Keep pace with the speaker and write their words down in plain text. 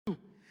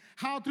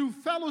how through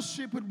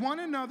fellowship with one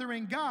another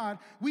and God,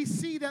 we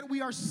see that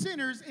we are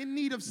sinners in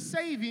need of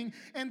saving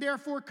and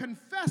therefore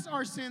confess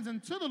our sins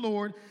unto the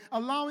Lord,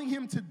 allowing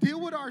him to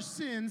deal with our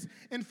sins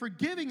and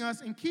forgiving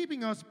us and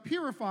keeping us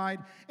purified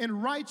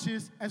and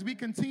righteous as we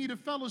continue to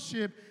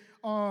fellowship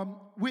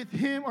with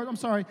him,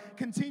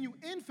 continue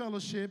in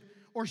fellowship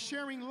or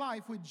sharing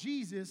life with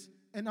Jesus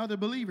and other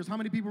believers. How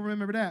many people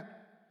remember that?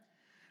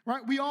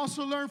 Right? We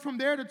also learn from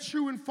there the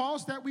true and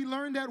false, that we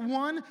learn that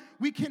one,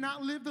 we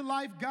cannot live the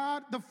life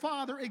God the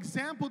Father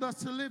exampled us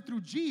to live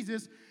through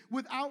Jesus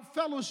without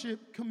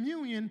fellowship,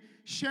 communion,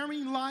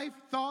 sharing life,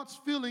 thoughts,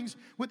 feelings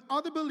with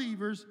other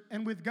believers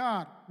and with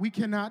God. We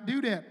cannot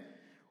do that.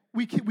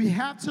 We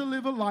have to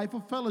live a life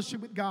of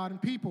fellowship with God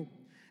and people.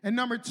 And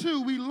number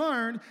two, we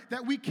learn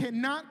that we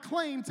cannot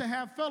claim to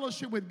have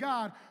fellowship with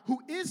God, who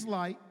is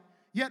light,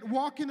 yet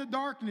walk in the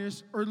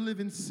darkness or live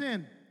in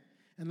sin.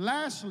 And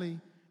lastly,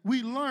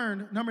 we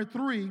learn, number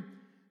three,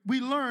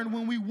 we learn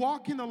when we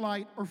walk in the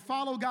light or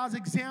follow God's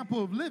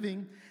example of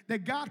living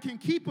that God can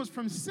keep us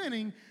from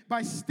sinning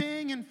by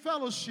staying in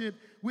fellowship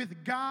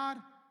with God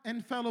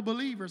and fellow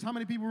believers. How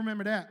many people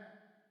remember that?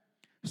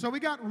 So we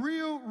got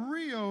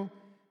real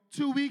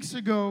 2 weeks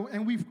ago,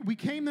 and we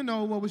came to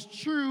know what was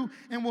true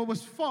and what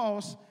was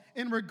false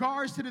in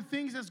regards to the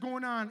things that's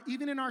going on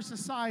even in our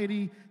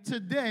society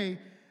today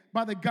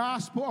by the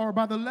gospel or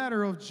by the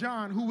letter of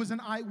John, who was an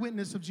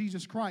eyewitness of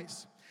Jesus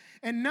Christ.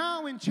 And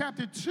now in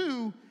chapter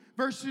 2,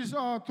 verses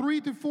 3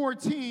 through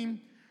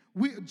 14,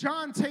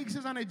 John takes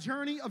us on a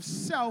journey of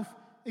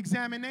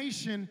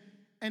self-examination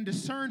and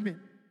discernment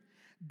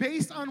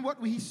based on what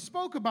he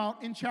spoke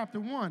about in chapter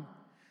 1.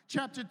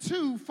 Chapter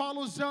 2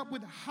 follows up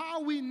with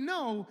how we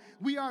know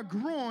we are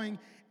growing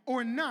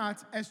or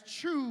not as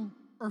true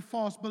or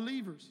false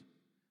believers.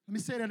 Let me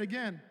say that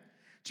again.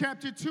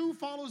 Chapter 2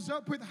 follows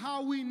up with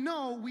how we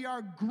know we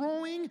are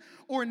growing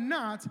or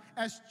not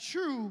as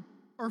true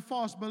or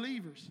false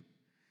believers.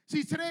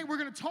 See, today we're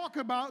going to talk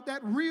about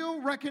that real,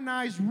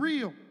 recognize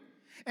real.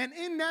 And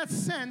in that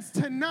sense,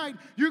 tonight,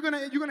 you're going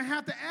to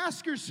have to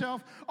ask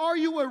yourself, are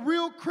you a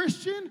real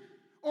Christian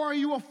or are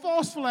you a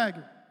false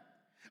flagger?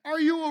 Are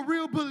you a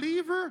real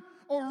believer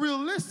or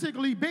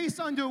realistically,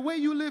 based on the way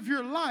you live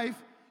your life,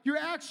 you're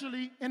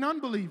actually an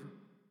unbeliever?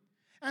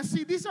 And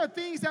see, these are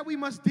things that we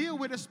must deal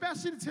with,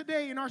 especially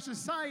today in our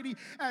society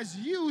as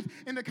youth,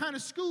 in the kind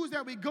of schools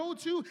that we go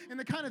to, and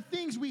the kind of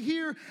things we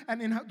hear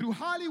and through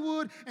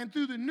Hollywood and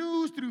through the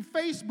news, through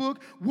Facebook.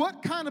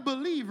 What kind of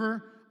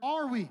believer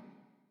are we?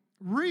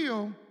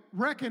 Real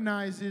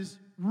recognizes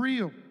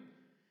real.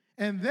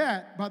 And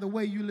that by the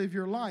way you live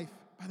your life,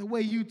 by the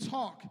way you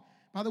talk,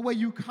 by the way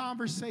you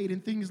conversate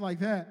and things like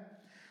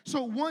that.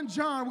 So 1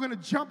 John, we're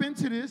going to jump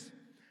into this.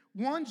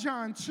 1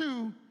 John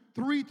 2,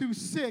 3 through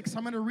 6.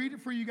 I'm going to read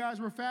it for you guys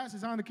real fast.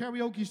 It's on the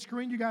karaoke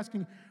screen. You guys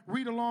can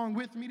read along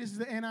with me. This is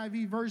the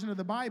NIV version of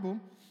the Bible.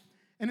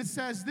 And it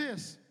says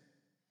this: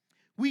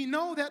 we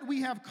know that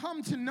we have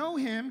come to know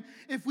him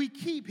if we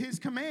keep his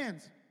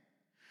commands.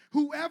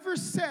 Whoever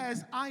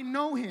says, I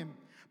know him,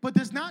 but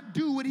does not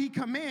do what he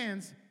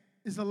commands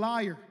is a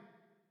liar.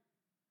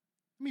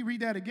 Let me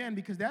read that again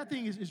because that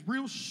thing is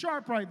real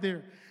sharp right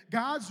there.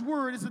 God's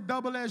word is a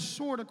double-edged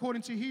sword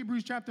according to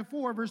Hebrews chapter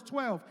 4, verse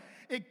 12.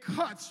 It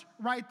cuts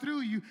right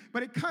through you,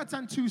 but it cuts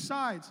on two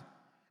sides.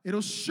 It'll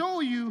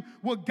show you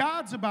what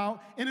God's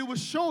about, and it will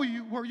show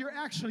you where you're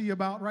actually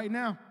about right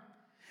now.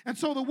 And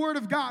so the word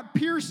of God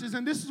pierces,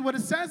 and this is what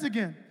it says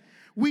again.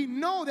 We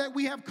know that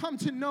we have come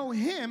to know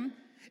him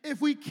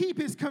if we keep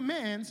his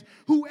commands.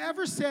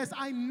 Whoever says,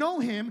 I know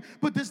him,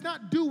 but does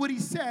not do what he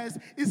says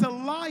is a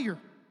liar.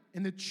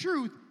 And the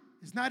truth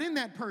is not in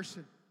that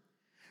person.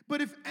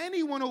 But if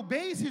anyone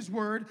obeys his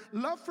word,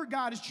 love for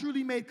God is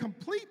truly made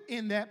complete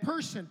in that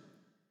person.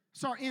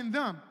 Sorry, in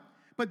them.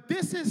 But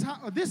this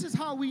is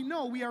how we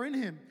know we are in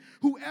him.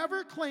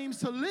 Whoever claims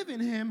to live in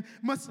him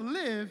must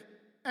live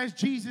as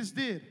Jesus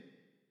did.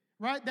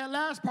 Right? That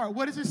last part.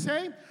 What does it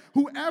say?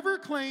 Whoever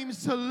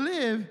claims to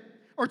live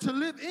or to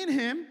live in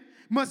him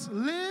must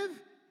live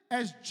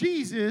as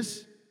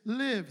Jesus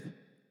lived.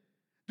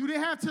 Do they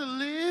have to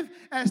live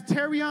as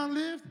Terrion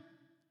lived?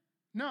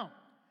 No.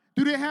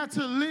 Do they have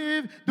to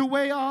live the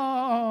way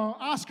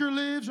Oscar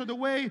lives or the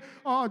way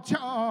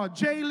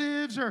Jay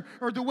lives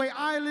or the way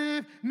I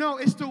live? No,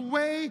 it's the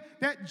way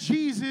that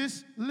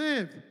Jesus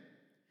lived.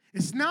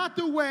 It's not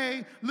the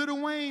way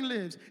Lil Wayne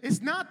lives. It's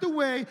not the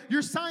way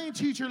your science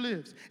teacher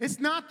lives. It's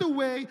not the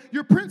way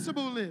your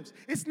principal lives.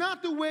 It's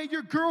not the way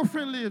your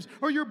girlfriend lives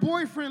or your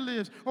boyfriend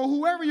lives or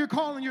whoever you're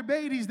calling your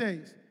bae these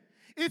days.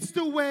 It's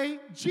the way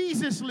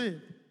Jesus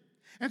lived.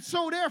 And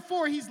so,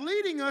 therefore, he's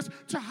leading us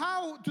to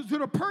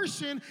the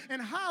person and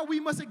how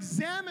we must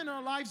examine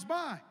our lives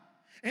by.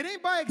 It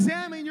ain't by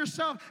examining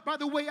yourself by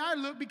the way I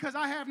look because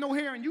I have no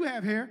hair and you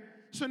have hair.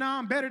 So now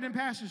I'm better than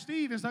Pastor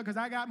Steve and stuff because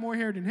I got more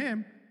hair than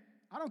him.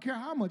 I don't care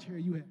how much hair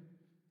you have.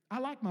 I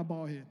like my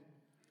bald head.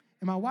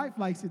 And my wife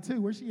likes it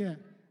too. Where's she at?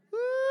 Woo,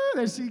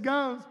 there she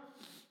goes.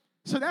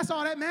 So that's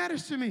all that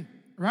matters to me,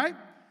 right?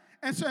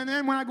 And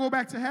then when I go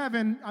back to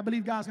heaven, I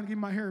believe God's going to give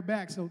me my hair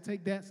back. So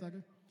take that,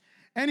 sucker.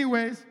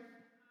 Anyways.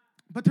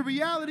 But the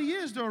reality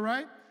is, though,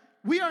 right,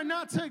 we are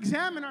not to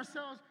examine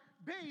ourselves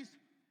based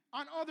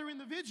on other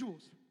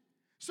individuals.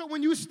 So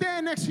when you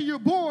stand next to your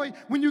boy,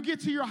 when you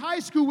get to your high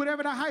school,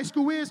 whatever that high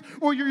school is,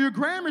 or your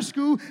grammar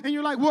school, and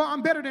you're like, well,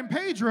 I'm better than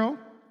Pedro.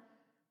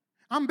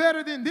 I'm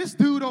better than this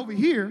dude over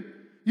here.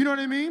 You know what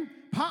I mean?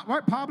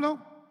 Right, Pablo?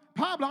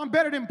 Pablo, I'm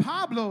better than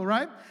Pablo,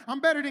 right? I'm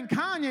better than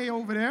Kanye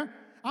over there.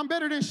 I'm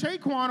better than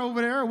Shaquan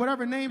over there, or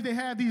whatever names they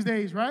have these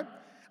days, right?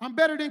 I'm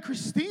better than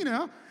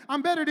Christina.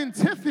 I'm better than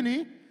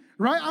Tiffany,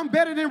 right? I'm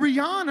better than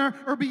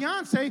Rihanna or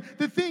Beyonce.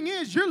 The thing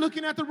is, you're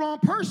looking at the wrong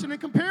person and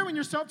comparing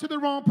yourself to the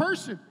wrong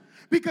person.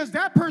 Because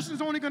that person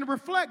is only going to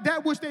reflect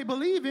that which they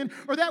believe in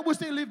or that which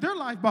they live their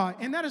life by,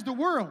 and that is the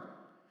world.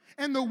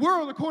 And the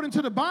world, according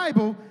to the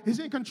Bible, is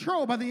in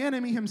control by the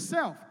enemy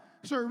himself.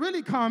 So it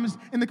really comes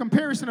in the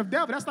comparison of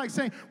devil. That's like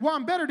saying, well,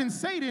 I'm better than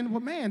Satan.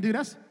 Well, man, dude,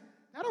 that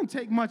don't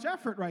take much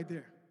effort right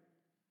there.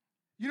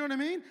 You know what I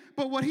mean?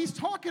 But what he's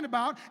talking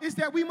about is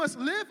that we must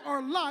live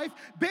our life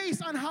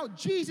based on how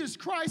Jesus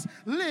Christ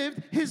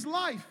lived his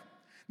life.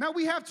 Now,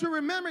 we have to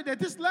remember that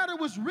this letter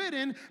was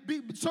written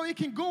so it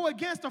can go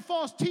against the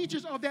false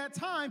teachers of that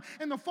time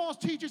and the false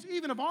teachers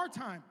even of our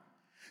time.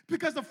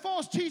 Because the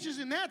false teachers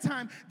in that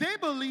time, they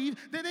believe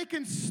that they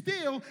can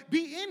still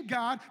be in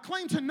God,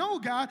 claim to know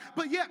God,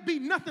 but yet be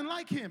nothing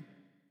like him.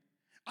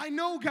 I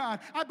know God.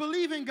 I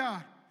believe in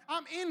God.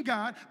 I'm in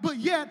God, but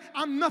yet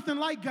I'm nothing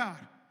like God.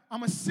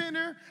 I'm a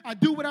sinner. I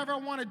do whatever I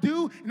want to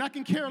do, and I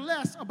can care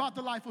less about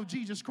the life of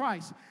Jesus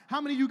Christ.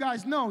 How many of you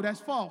guys know that's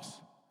false?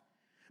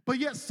 But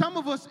yet some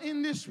of us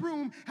in this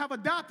room have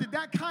adopted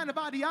that kind of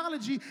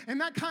ideology and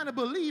that kind of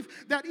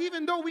belief that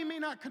even though we may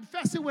not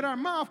confess it with our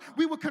mouth,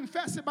 we will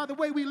confess it by the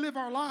way we live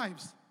our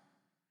lives.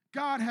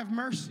 God have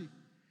mercy.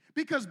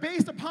 Because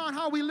based upon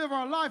how we live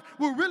our life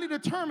will really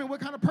determine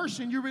what kind of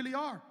person you really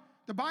are.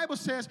 The Bible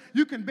says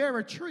you can bear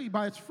a tree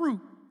by its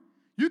fruit.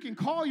 You can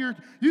call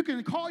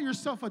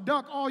yourself a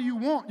duck all you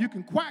want. You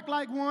can quack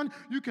like one.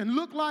 You can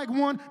look like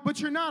one, but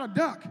you're not a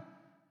duck.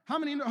 How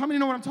many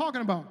know what I'm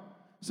talking about?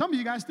 Some of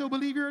you guys still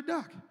believe you're a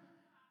duck.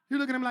 You're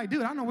looking at me like,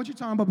 dude, I don't know what you're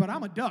talking about, but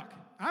I'm a duck.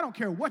 I don't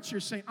care what you're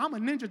saying. I'm a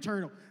Ninja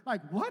Turtle.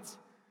 Like, what?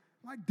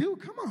 Like,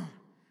 dude, come on.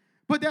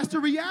 But that's the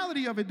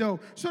reality of it, though.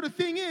 So the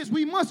thing is,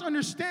 we must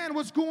understand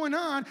what's going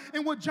on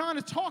and what John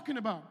is talking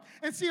about.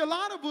 And see, a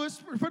lot of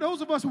us, for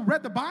those of us who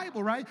read the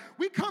Bible, right,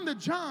 we come to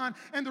John,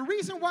 and the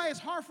reason why it's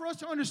hard for us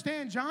to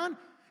understand John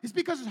is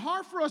because it's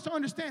hard for us to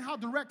understand how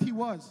direct he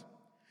was.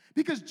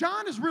 Because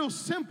John is real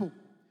simple.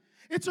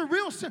 It's a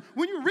real simple.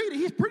 When you read it,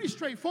 he's pretty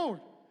straightforward.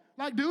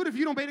 Like, dude, if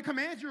you don't obey the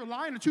commands, you're a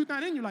liar and the truth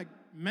not in you. Like,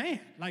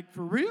 man, like,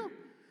 for real?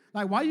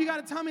 Like, why you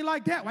got to tell me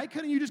like that? Why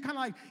couldn't you just kind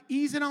of like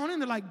ease it on in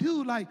there? Like,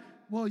 dude, like,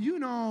 well, you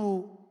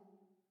know,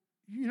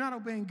 you're not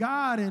obeying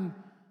God, and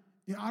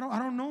you know, I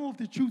don't know if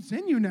the truth's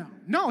in you now.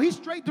 No, he's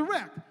straight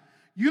direct.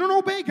 You don't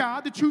obey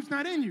God, the truth's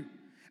not in you.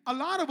 A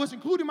lot of us,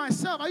 including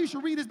myself, I used to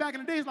read this back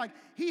in the days, like,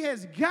 he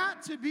has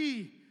got to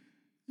be,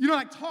 you know,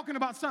 like talking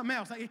about something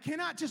else. Like, it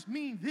cannot just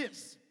mean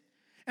this.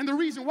 And the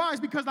reason why is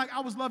because, like, I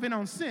was loving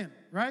on sin,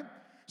 right?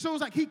 So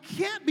it's like, he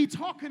can't be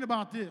talking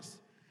about this.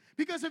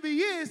 Because if he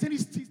is, then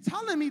he's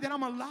telling me that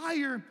I'm a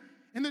liar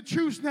and the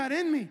truth's not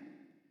in me.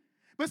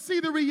 But see,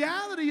 the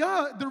reality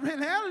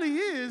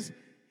is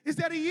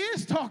that he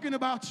is talking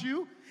about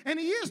you, and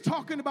he is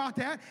talking about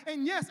that.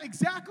 And yes,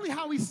 exactly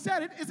how he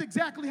said it is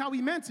exactly how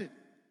he meant it.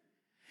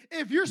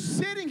 If you're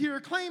sitting here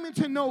claiming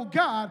to know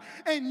God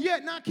and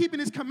yet not keeping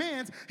his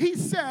commands, he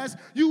says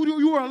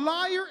you are a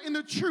liar and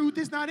the truth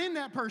is not in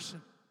that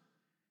person.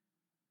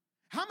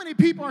 How many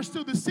people are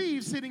still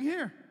deceived sitting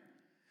here?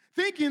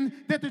 Thinking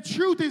that the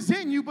truth is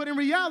in you, but in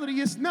reality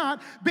it's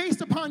not,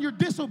 based upon your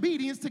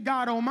disobedience to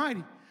God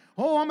Almighty.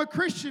 Oh, I'm a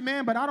Christian,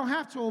 man, but I don't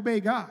have to obey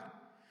God.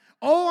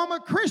 Oh, I'm a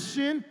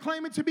Christian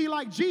claiming to be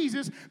like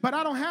Jesus, but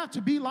I don't have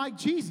to be like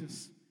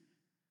Jesus.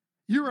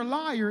 You're a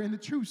liar and the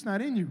truth's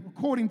not in you,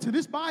 according to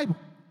this Bible,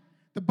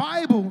 the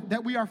Bible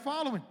that we are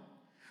following.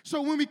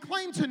 So when we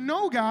claim to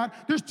know God,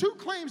 there's two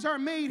claims that are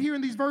made here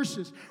in these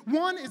verses.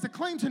 One is a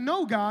claim to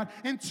know God,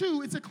 and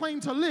two, it's a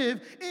claim to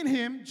live in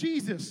him,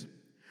 Jesus.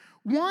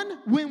 One,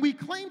 when we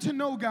claim to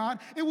know God,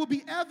 it will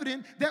be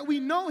evident that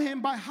we know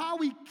him by how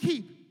we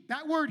keep.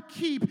 That word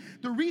keep,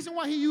 the reason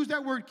why he used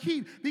that word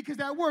keep, because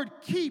that word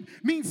keep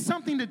means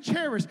something to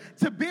cherish,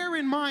 to bear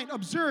in mind,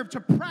 observe,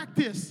 to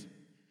practice.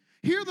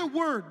 Hear the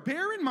word,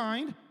 bear in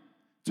mind,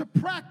 to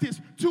practice,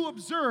 to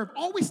observe,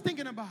 always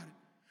thinking about it.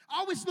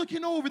 Always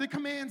looking over the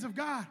commands of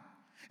God.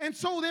 And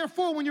so,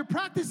 therefore, when you're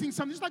practicing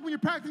something, just like when you're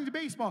practicing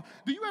baseball,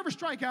 do you ever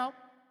strike out?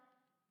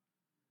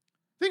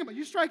 Think about it.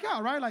 You strike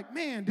out, right? Like,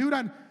 man, dude,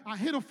 I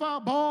hit a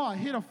foul ball, I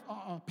hit a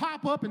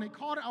pop-up, and they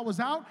caught it, I was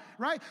out,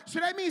 right? So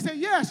that means that,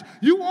 yes,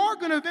 you are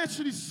going to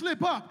eventually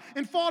slip up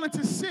and fall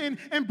into sin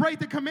and break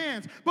the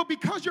commands. But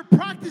because you're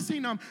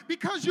practicing them,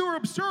 because you're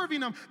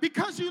observing them,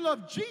 because you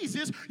love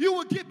Jesus, you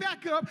will get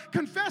back up,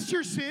 confess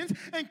your sins,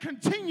 and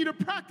continue to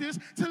practice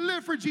to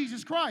live for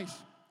Jesus Christ.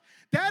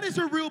 That is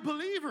a real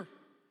believer.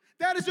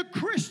 That is a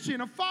Christian,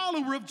 a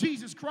follower of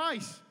Jesus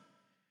Christ.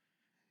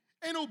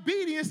 And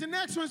obedience, the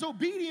next one is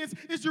obedience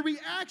is the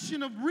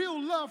reaction of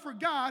real love for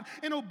God.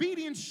 And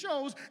obedience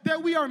shows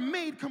that we are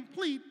made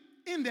complete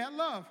in that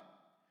love.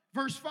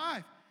 Verse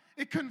 5,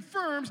 it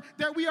confirms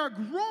that we are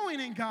growing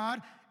in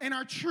God and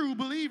are true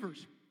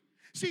believers.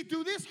 See,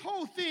 through this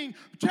whole thing,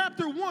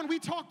 chapter 1, we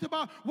talked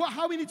about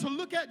how we need to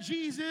look at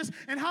Jesus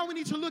and how we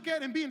need to look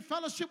at and be in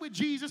fellowship with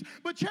Jesus.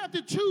 But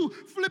chapter 2,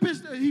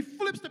 he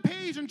flips the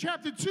page in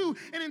chapter 2,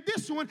 and in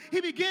this one,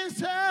 he begins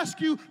to ask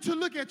you to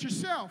look at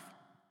yourself.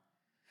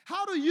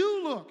 How do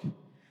you look?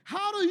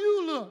 How do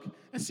you look?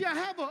 And see, I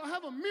have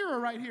a mirror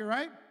right here,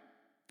 right?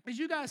 As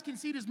you guys can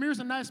see, this mirror is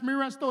a nice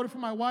mirror. I stole it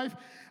from my wife.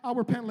 I'll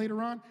repent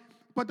later on.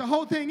 But the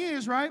whole thing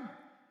is, right,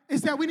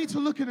 is that we need to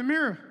look in the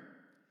mirror.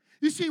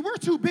 You see, we're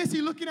too busy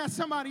looking at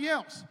somebody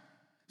else,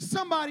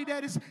 somebody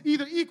that is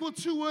either equal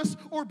to us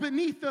or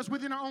beneath us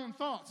within our own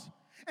thoughts.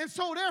 And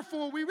so,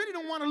 therefore, we really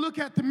don't want to look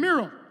at the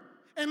mirror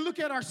and look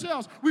at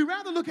ourselves. We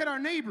rather look at our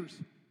neighbors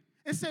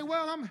and say,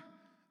 well,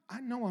 I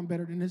know I'm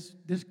better than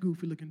this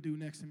goofy-looking dude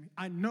next to me.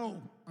 I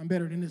know I'm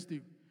better than this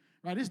dude.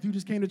 Right? This dude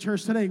just came to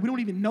church today. We don't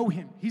even know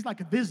him. He's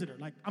like a visitor.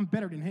 Like, I'm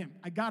better than him.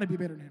 I got to be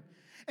better than him.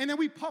 And then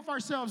we puff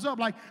ourselves up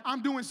like,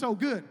 I'm doing so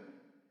good.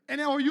 And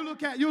then, or you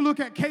look at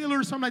Kayla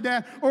or something like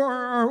that,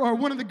 or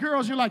one of the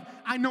girls, you're like,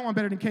 I know I'm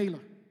better than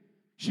Kayla.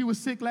 She was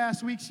sick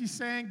last week, she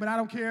sang, but I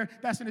don't care.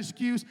 That's an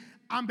excuse.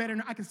 I'm better than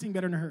her. I can sing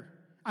better than her.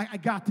 I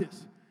got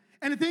this.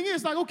 And the thing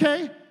is, like,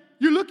 okay,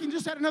 you're looking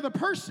just at another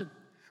person.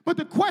 But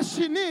the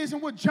question is,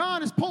 and what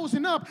John is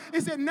posing up,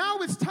 is that now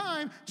it's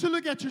time to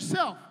look at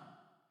yourself.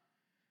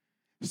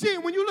 See,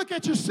 when you look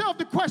at yourself,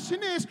 the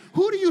question is,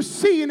 who do you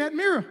see in that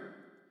mirror?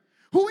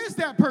 Who is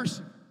that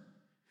person?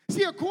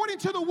 See, according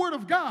to the Word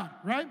of God,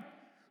 right?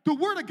 The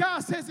Word of God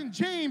says in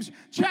James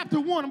chapter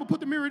 1, I'm going to put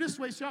the mirror this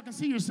way so y'all can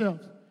see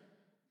yourselves.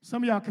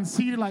 Some of y'all can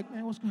see it like,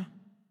 man, what's going on?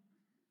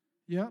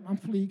 Yeah, I'm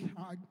Fleek.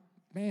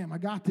 Bam, I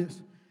got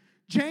this.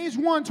 James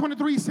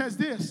 1:23 says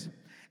this.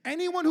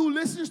 Anyone who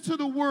listens to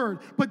the word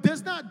but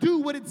does not do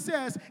what it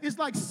says is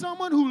like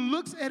someone who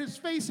looks at his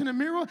face in a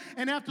mirror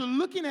and after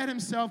looking at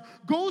himself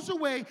goes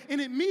away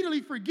and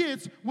immediately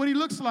forgets what he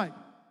looks like.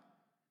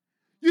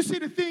 You see,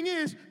 the thing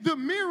is, the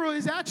mirror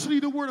is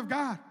actually the Word of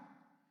God.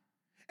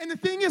 And the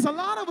thing is, a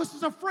lot of us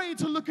is afraid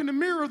to look in the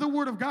mirror of the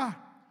Word of God.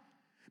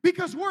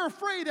 Because we're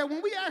afraid that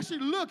when we actually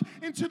look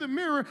into the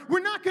mirror, we're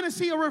not going to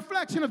see a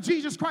reflection of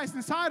Jesus Christ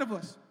inside of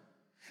us.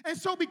 And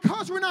so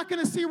because we're not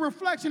going to see a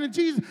reflection of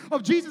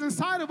Jesus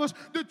inside of us,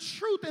 the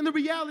truth and the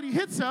reality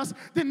hits us,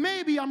 then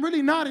maybe I'm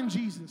really not in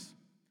Jesus.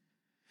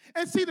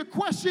 And see, the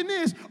question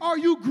is, are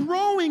you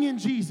growing in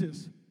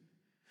Jesus?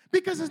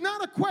 Because it's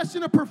not a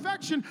question of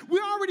perfection.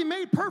 We're already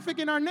made perfect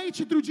in our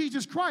nature through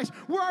Jesus Christ.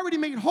 We're already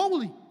made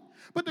holy.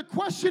 But the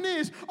question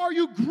is, are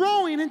you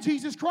growing in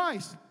Jesus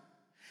Christ?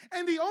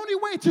 And the only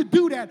way to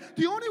do that,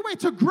 the only way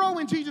to grow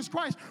in Jesus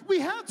Christ, we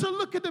have to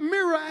look at the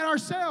mirror at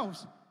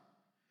ourselves.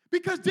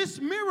 Because this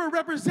mirror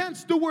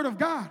represents the Word of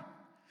God.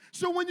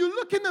 So when you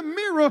look in the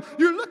mirror,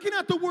 you're looking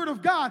at the Word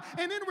of God.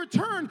 And in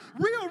return,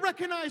 real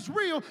recognize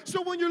real.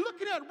 So when you're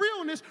looking at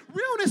realness,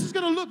 realness is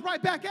going to look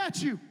right back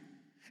at you.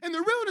 And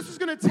the realness is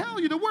going to tell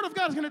you, the Word of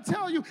God is going to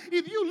tell you,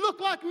 either you look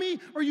like me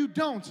or you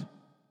don't.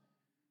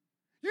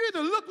 You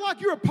either look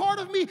like you're a part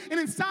of me and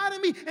inside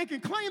of me and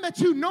can claim that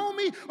you know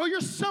me, or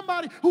you're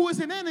somebody who is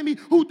an enemy,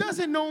 who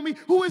doesn't know me,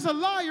 who is a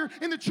liar,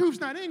 and the truth's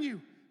not in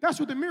you. That's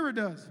what the mirror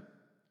does.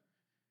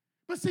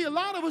 But see, a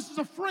lot of us is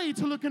afraid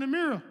to look in the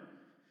mirror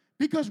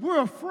because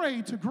we're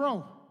afraid to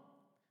grow.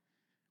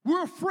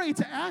 We're afraid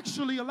to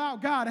actually allow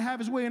God to have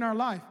His way in our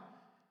life.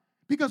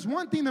 Because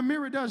one thing the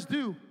mirror does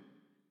do,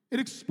 it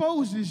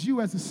exposes you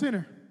as a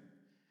sinner.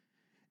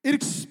 It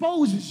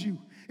exposes you.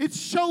 It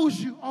shows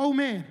you, oh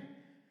man,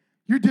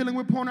 you're dealing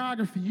with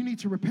pornography. You need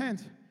to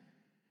repent.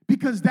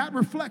 Because that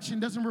reflection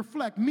doesn't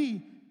reflect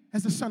me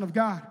as the Son of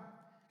God.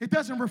 It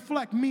doesn't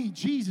reflect me,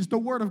 Jesus, the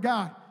Word of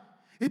God.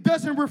 It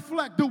doesn't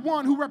reflect the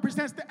one who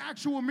represents the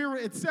actual mirror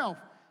itself.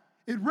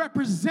 It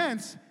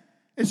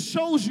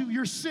shows you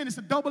your sin. It's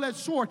a double-edged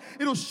sword.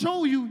 It'll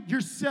show you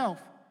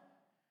yourself.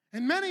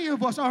 And many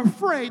of us are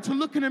afraid to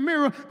look in the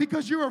mirror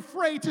because you're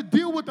afraid to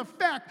deal with the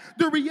fact,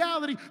 the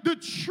reality, the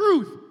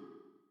truth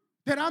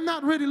that I'm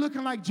not really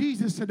looking like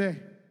Jesus today.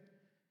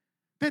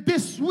 That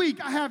this week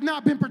I have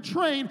not been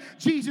portraying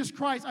Jesus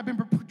Christ. I've been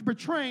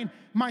portraying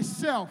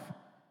myself.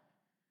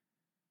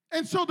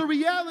 And so the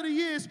reality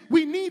is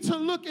we need to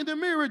look in the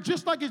mirror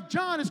just like as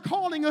John is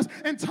calling us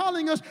and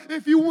telling us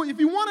if you want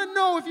to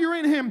know if you're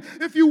in Him,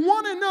 if you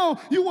want to know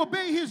you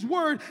obey His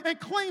word and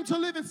claim to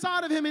live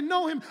inside of Him and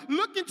know Him,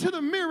 look into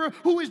the mirror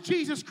who is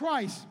Jesus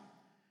Christ.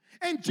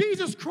 And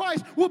Jesus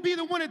Christ will be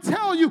the one to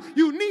tell you,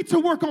 you need to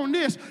work on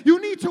this,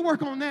 you need to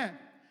work on that.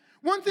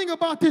 One thing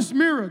about this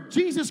mirror,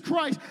 Jesus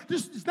Christ,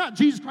 it's not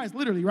Jesus Christ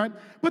literally, right?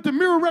 But the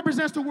mirror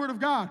represents the Word of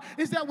God,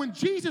 is that when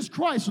Jesus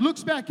Christ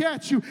looks back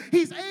at you,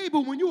 He's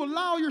able, when you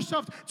allow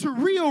yourself to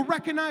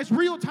recognize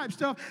real type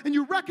stuff, and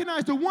you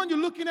recognize the one you're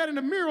looking at in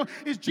the mirror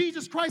is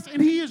Jesus Christ,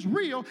 and He is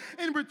real.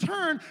 In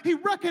return, He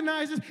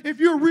recognizes if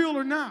you're real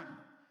or not.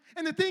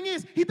 And the thing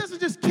is, He doesn't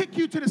just kick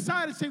you to the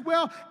side and say,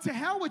 well, to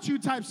hell with you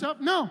type stuff.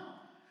 No.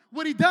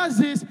 What he does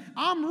is,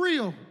 I'm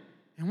real.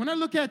 And when I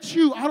look at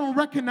you, I don't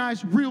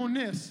recognize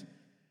realness.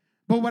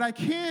 But what I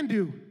can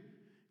do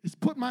is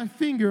put my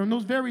finger on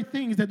those very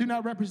things that do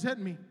not represent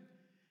me.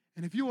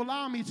 And if you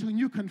allow me to and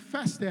you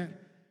confess that,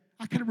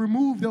 I can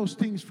remove those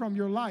things from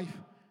your life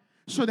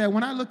so that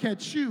when I look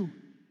at you,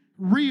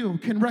 real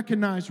can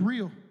recognize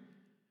real.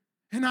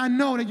 And I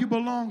know that you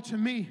belong to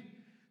me,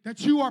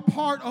 that you are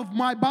part of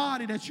my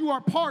body, that you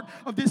are part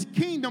of this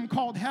kingdom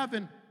called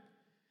heaven.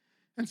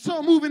 And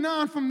so moving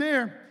on from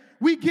there,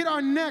 we get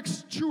our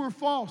next true or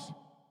false.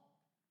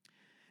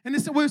 And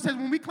this is where it says,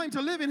 when we claim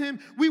to live in him,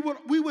 we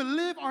will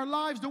live our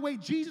lives the way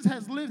Jesus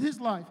has lived his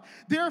life.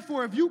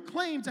 Therefore, if you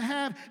claim to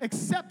have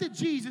accepted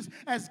Jesus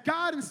as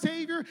God and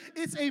Savior,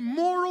 it's a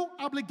moral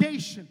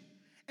obligation.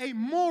 A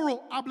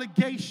moral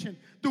obligation.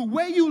 The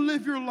way you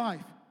live your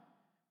life,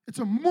 it's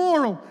a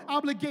moral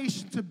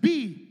obligation to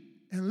be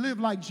and live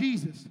like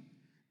Jesus.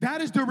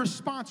 That is the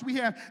response we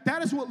have.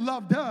 That is what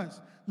love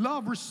does.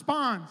 Love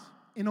responds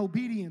in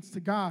obedience to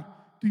God.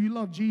 Do you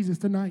love Jesus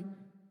tonight?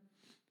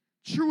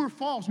 True or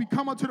false? We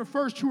come up to the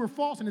first true or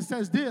false, and it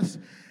says this.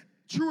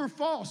 True or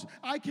false?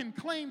 I can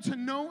claim to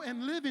know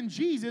and live in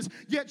Jesus,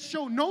 yet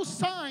show no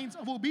signs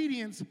of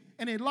obedience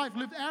in a life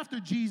lived after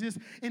Jesus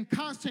in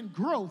constant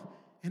growth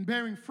and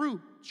bearing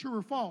fruit. True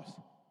or false?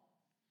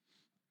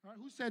 All right,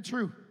 who said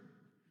true?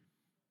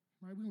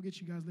 All right, we're going to get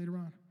you guys later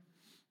on.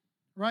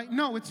 Right?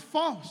 No, it's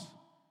false.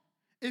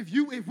 If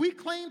we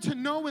claim to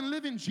know and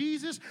live in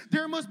Jesus,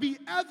 there must be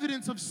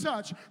evidence of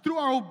such through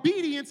our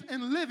obedience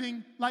and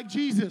living like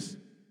Jesus.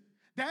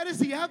 That is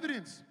the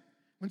evidence.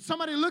 When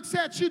somebody looks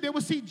at you, they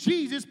will see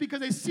Jesus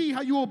because they see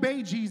how you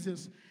obey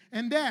Jesus.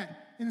 And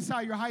that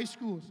inside your high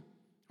schools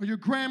or your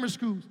grammar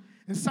schools,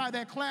 inside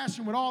that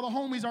classroom where all the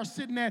homies are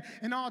sitting there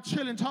and all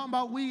chilling, talking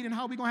about weed and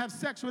how we going to have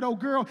sex with old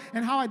girl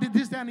and how I did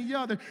this, that, and the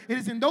other. It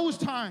is in those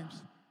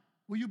times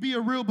will you be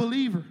a real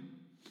believer.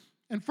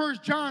 In 1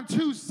 John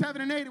 2,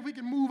 7 and 8, if we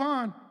can move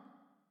on.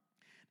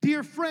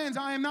 Dear friends,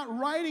 I am not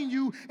writing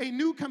you a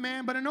new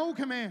command, but an old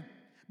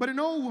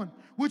one,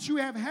 which you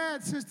have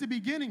had since the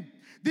beginning.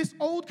 This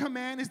old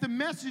command is the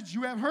message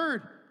you have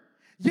heard.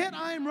 Yet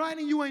I am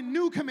writing you a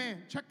new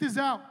command. Check this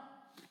out.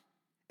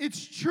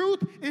 Its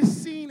truth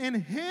is seen in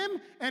him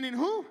and in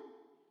who?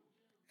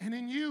 And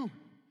in you.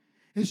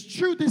 Its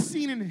truth is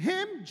seen in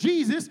him,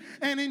 Jesus,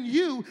 and in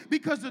you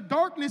because the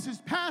darkness is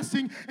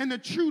passing and the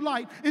true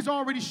light is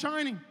already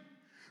shining.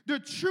 The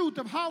truth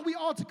of how we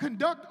ought to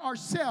conduct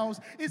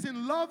ourselves is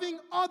in loving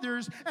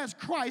others as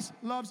Christ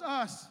loves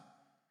us.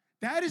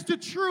 That is the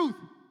truth.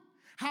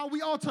 How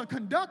we ought to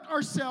conduct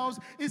ourselves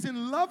is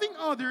in loving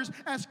others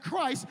as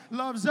Christ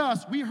loves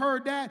us. We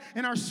heard that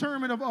in our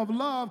sermon of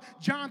love,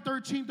 John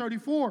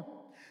 13:34.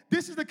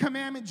 This is the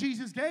commandment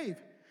Jesus gave.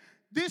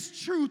 This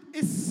truth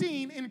is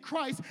seen in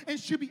Christ and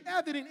should be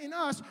evident in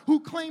us who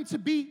claim to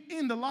be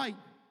in the light.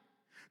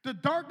 The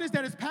darkness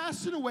that is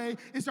passing away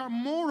is our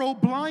moral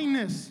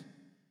blindness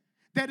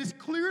that is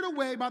cleared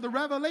away by the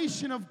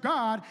revelation of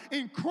God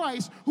in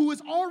Christ, who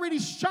is already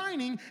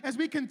shining as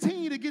we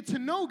continue to get to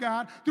know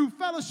God through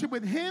fellowship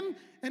with him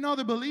and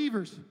other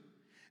believers.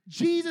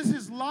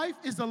 Jesus' life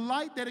is the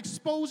light that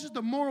exposes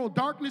the moral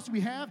darkness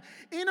we have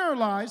in our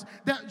lives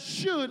that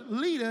should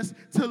lead us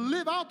to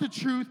live out the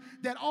truth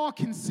that all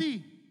can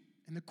see.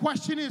 And the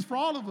question is for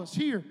all of us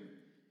here,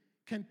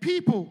 can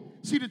people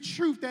see the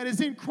truth that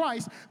is in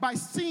Christ by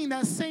seeing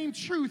that same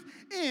truth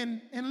in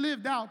and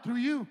lived out through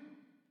you?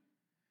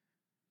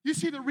 You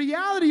see, the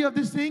reality of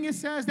this thing, it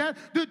says that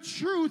the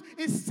truth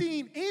is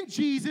seen in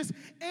Jesus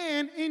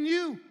and in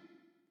you.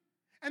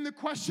 And the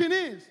question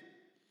is,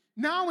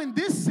 now in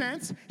this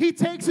sense, he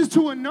takes us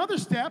to another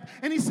step,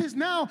 and he says,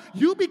 now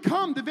you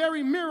become the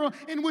very mirror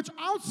in which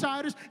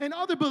outsiders and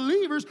other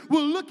believers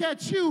will look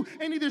at you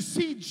and either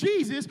see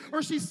Jesus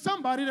or see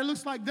somebody that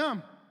looks like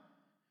them.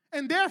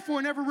 And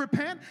therefore never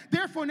repent,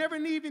 therefore never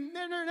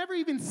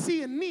even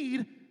see a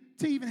need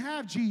to even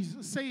have Jesus,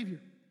 a Savior.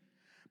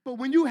 But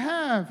when you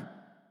have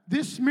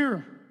this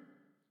mirror,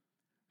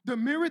 the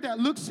mirror that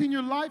looks in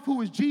your life,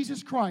 who is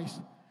Jesus Christ,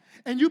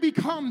 and you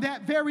become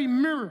that very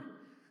mirror,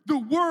 the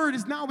Word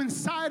is now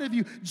inside of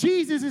you.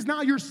 Jesus is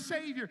now your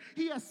Savior.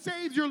 He has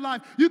saved your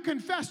life. You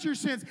confess your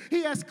sins.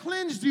 He has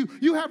cleansed you.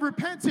 You have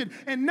repented.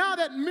 And now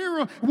that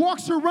mirror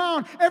walks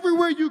around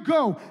everywhere you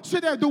go, so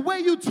that the way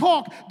you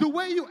talk, the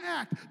way you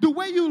act, the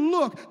way you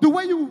look, the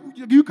way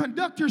you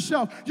conduct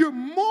yourself, your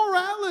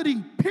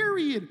morality,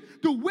 period,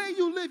 the way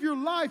you live your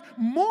life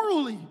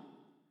morally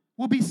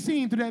will be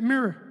seen through that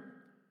mirror.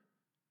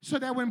 So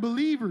that when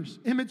believers,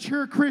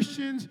 immature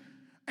Christians,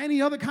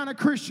 any other kind of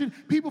Christian,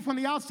 people from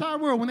the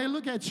outside world, when they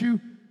look at you,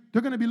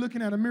 they're going to be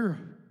looking at a mirror.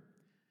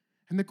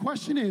 And the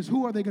question is,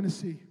 who are they going to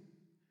see?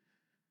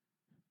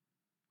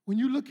 When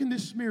you look in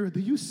this mirror, do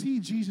you see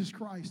Jesus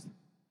Christ?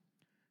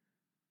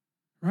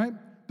 Right?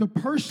 The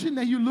person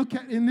that you look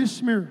at in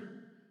this mirror,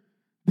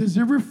 does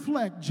it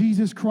reflect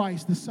Jesus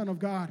Christ, the Son of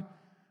God,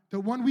 the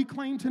one we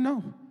claim to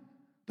know,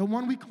 the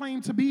one we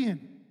claim to be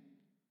in?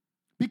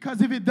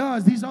 Because if it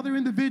does, these other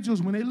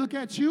individuals, when they look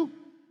at you,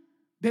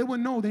 they will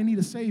know they need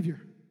a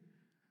Savior.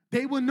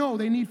 They will know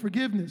they need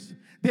forgiveness.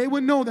 They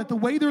will know that the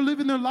way they're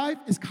living their life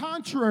is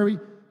contrary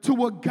to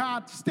what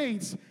God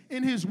states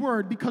in his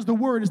word, because the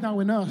word is now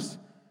in us.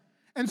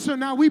 And so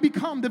now we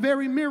become the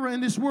very mirror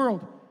in this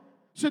world,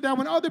 so that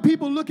when other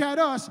people look at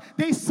us,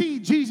 they see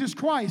Jesus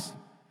Christ.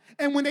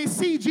 And when they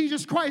see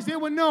Jesus Christ, they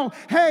will know,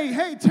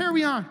 hey,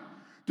 Terrion,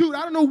 dude,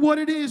 I don't know what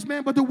it is,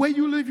 man, but the way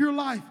you live your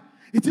life,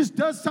 it just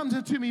does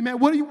something to me, man.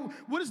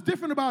 What is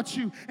different about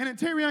you? And then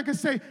Terrion can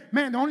say,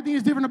 man, the only thing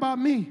that's different about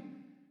me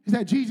is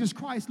that Jesus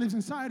Christ lives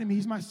inside of me.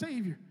 He's my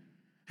Savior.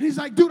 And he's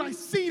like, dude, I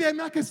see that,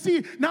 man. I can see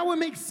it. Now it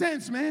makes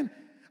sense, man.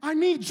 I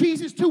need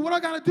Jesus too. What I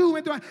got to do,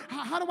 man?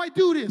 How do I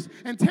do this?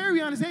 And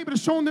Terrion is able to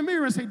show him the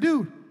mirror and say,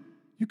 dude,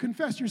 you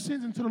confess your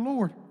sins unto the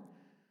Lord.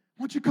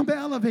 Why don't you come to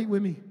Elevate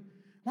with me?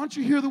 Why don't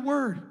you hear the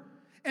word?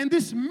 And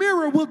this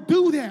mirror will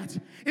do that.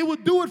 It will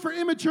do it for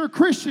immature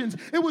Christians.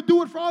 It will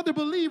do it for other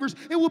believers.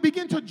 It will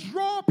begin to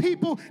draw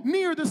people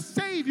near the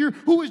Savior,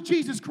 who is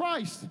Jesus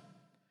Christ.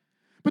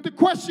 But the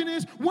question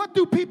is, what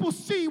do people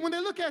see when they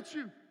look at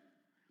you?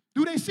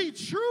 Do they see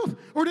truth,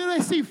 or do they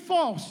see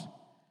false?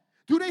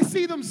 Do they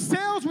see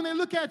themselves when they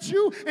look at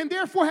you and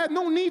therefore have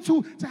no need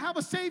to have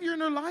a Savior in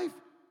their life?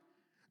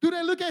 Do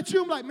they look at you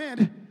and be like,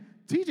 man,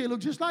 TJ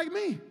looks just like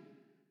me?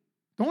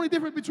 The only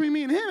difference between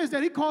me and him is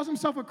that he calls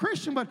himself a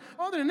Christian, but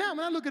other than that,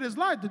 when I look at his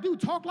life, the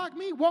dude talk like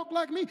me, walk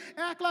like me,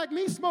 act like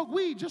me, smoke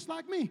weed just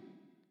like me.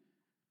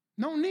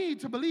 No need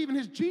to believe in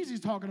his Jesus he's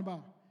talking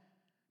about.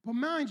 But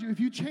mind you,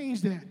 if you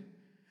change that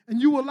and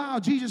you allow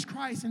Jesus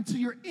Christ into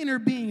your inner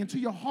being, into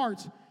your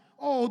heart,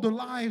 oh, the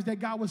lives that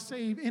God will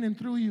save in and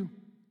through you.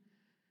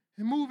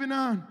 And moving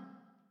on,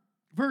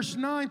 verse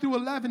 9 through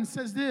 11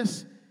 says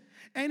this: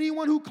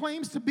 anyone who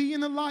claims to be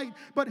in the light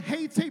but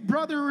hates a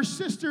brother or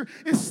sister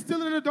is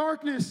still in the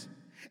darkness.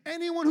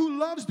 Anyone who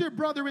loves their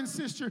brother and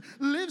sister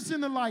lives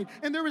in the light,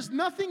 and there is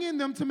nothing in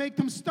them to make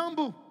them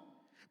stumble.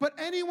 But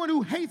anyone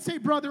who hates a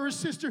brother or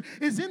sister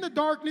is in the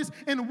darkness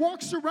and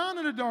walks around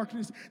in the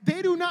darkness.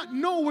 They do not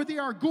know where they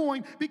are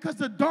going because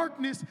the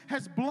darkness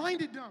has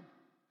blinded them.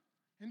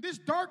 And this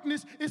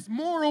darkness is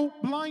moral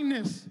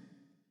blindness.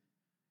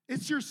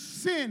 It's your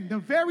sin, the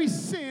very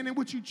sin in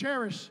which you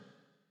cherish.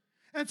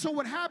 And so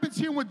what happens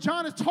here, what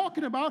John is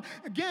talking about,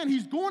 again,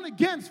 he's going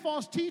against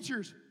false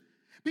teachers.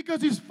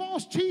 Because these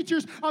false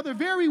teachers are the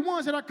very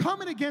ones that are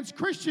coming against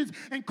Christians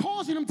and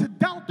causing them to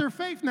doubt their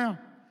faith now.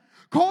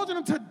 Causing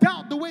them to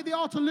doubt the way they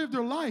ought to live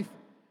their life.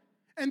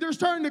 And they're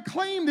starting to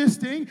claim this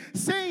thing,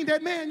 saying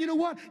that, man, you know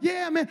what?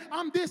 Yeah, man,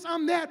 I'm this,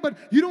 I'm that, but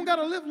you don't got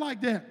to live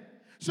like that.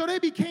 So they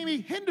became a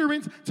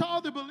hindrance to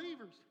other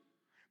believers.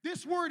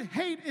 This word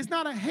hate is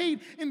not a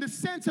hate in the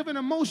sense of an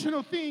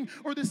emotional thing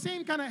or the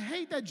same kind of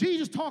hate that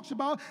Jesus talks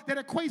about that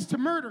equates to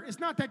murder. It's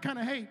not that kind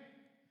of hate.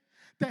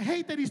 The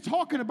hate that he's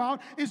talking about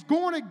is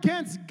going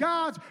against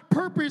God's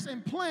purpose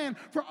and plan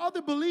for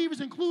other believers,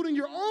 including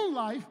your own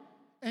life,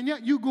 and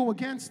yet you go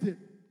against it.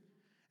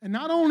 And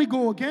not only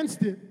go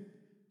against it,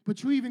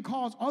 but you even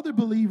cause other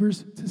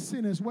believers to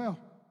sin as well.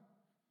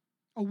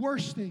 A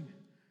worse thing.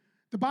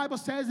 The Bible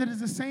says it is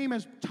the same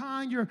as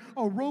tying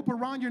a rope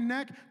around your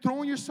neck,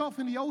 throwing yourself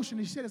in the ocean.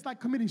 He said it's like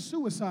committing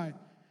suicide.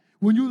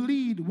 When you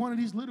lead one of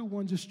these little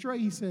ones astray,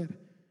 he said.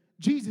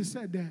 Jesus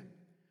said that.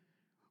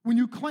 When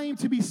you claim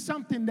to be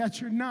something that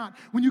you're not.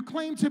 When you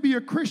claim to be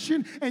a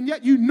Christian and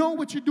yet you know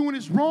what you're doing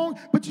is wrong,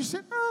 but you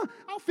said,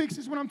 I'll fix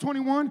this when I'm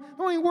 21.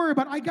 Don't even worry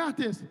about it. I got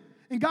this.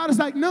 And God is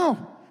like,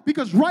 no.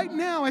 Because right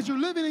now, as you're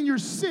living in your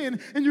sin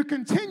and you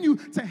continue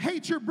to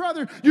hate your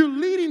brother, you're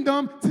leading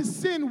them to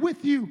sin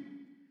with you.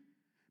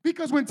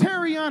 Because when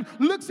Terrion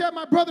looks at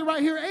my brother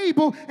right here,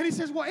 Abel, and he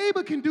says, well,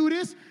 Abel can do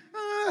this.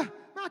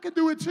 I can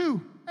do it too.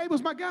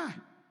 Abel's my guy.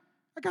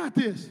 I got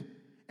this.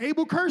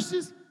 Abel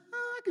curses.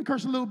 I can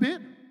curse a little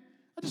bit.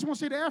 I just won't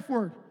say the F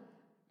word.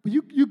 But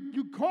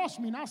you cross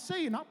me, and I'll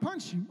say it, and I'll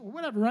punch you, or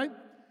whatever, right?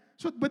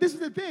 So, but this is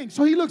the thing.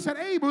 So he looks at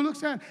Abel,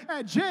 looks at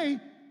Jay,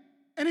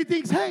 and he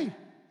thinks, hey,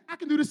 I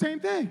can do the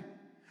same thing.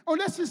 Or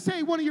let's just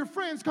say one of your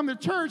friends come to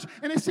church,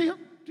 and they say,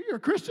 you're a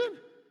Christian?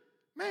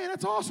 Man,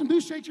 that's awesome.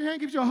 Dude, shake your hand,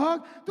 gives you a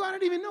hug. Dude, I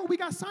didn't even know. We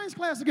got science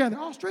class together.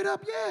 Oh, straight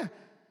up, yeah.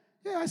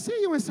 Yeah, I see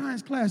you in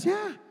science class.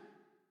 Yeah.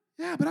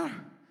 Yeah, but I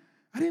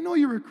didn't know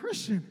you were a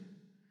Christian.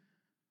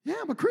 Yeah,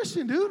 I'm a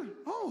Christian, dude.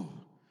 Oh,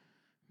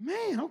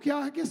 man, okay,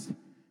 I guess,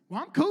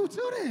 well, I'm cool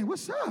too then.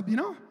 What's up, you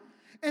know?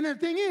 And the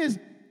thing is,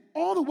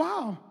 all the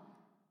while,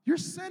 you're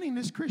sending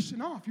this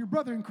Christian off, your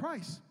brother in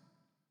Christ.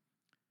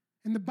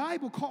 And the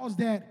Bible calls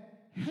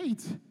that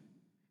hate.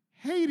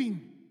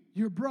 Hating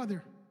your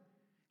brother.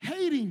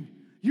 Hating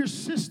your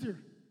sister.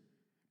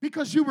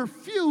 Because you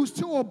refuse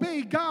to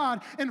obey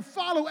God and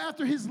follow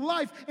after his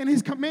life and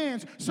his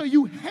commands. So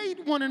you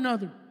hate one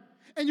another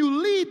and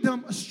you lead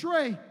them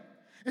astray.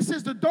 It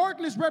says the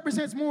darkness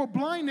represents moral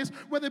blindness,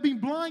 whether being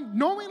blind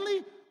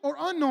knowingly or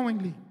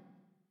unknowingly.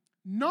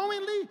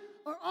 Knowingly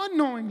or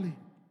unknowingly.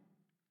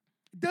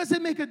 Does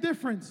it make a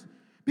difference?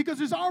 Because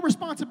it's our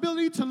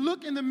responsibility to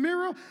look in the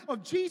mirror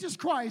of Jesus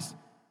Christ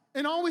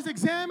and always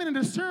examine and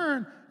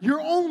discern your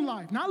own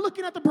life. Not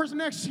looking at the person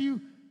next to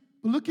you,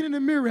 but looking in the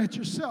mirror at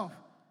yourself.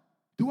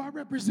 Do I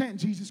represent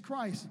Jesus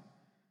Christ?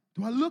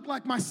 Do I look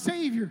like my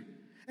Savior?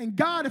 And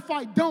God, if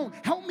I don't,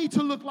 help me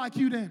to look like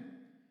you then.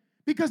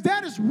 Because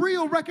that is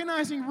real,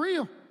 recognizing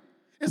real.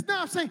 It's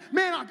not saying,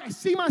 man, I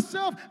see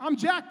myself, I'm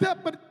jacked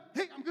up, but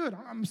hey, I'm good.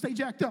 I'm going to stay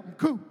jacked up. I'm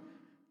cool.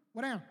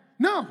 What am?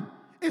 No.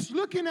 It's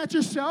looking at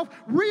yourself,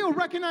 real,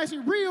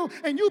 recognizing real,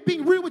 and you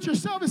being real with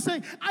yourself and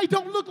saying, I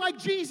don't look like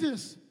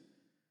Jesus.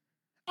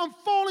 I'm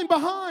falling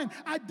behind.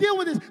 I deal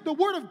with this. The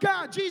Word of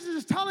God, Jesus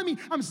is telling me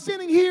I'm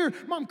sinning here.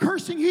 I'm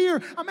cursing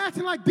here. I'm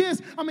acting like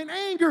this. I'm in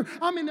anger.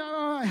 I'm in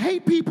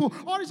hate people,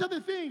 all these other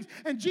things.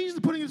 And Jesus is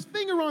putting his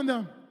finger on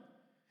them.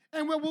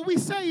 And what we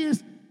say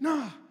is,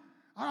 nah,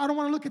 I don't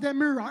want to look at that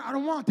mirror. I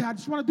don't want that. I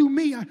just want to do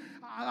me.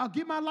 I'll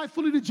give my life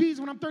fully to Jesus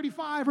when I'm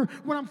 35 or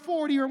when I'm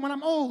 40 or when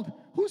I'm old.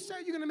 Who said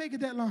you're going to make it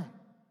that long?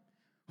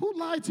 Who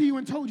lied to you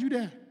and told you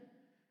that?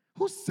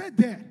 Who said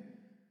that?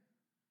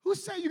 Who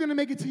said you're going to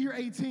make it to your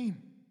 18?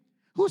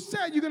 Who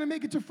said you're going to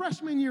make it to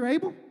freshman year,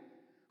 Abel?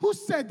 Who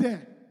said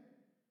that?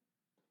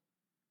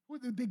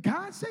 Did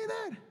God say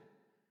that?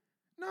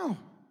 No.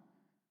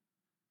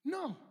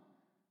 No.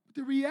 But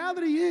the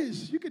reality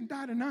is, you can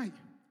die tonight.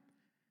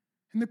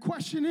 And the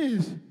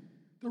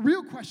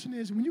real question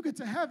is, when you get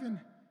to heaven,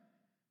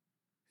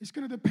 it's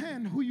going to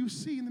depend who you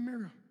see in the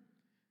mirror.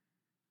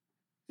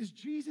 Is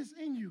Jesus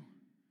in you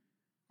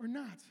or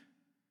not?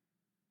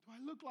 Do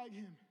I look like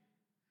him?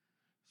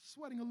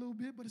 Sweating a little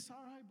bit, but it's all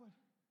right, but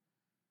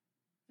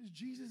is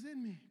Jesus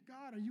in me?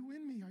 God, are you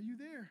in me? Are you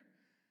there?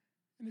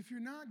 And if you're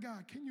not,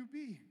 God, can you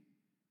be?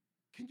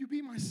 Can you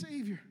be my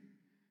Savior?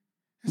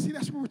 And see,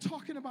 that's what we're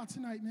talking about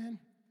tonight, man.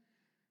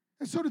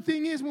 And so the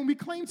thing is, when we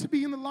claim to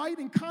be in the light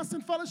in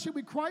constant fellowship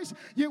with Christ,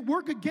 yet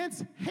work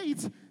against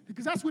hate,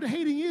 because that's what the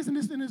hating is in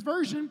this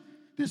version,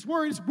 this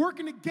word is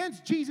working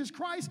against Jesus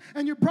Christ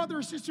and your brother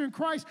or sister in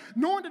Christ,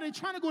 knowing that they're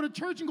trying to go to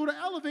church and go to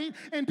Elevate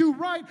and do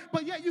right,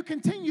 but yet you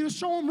continue to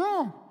show them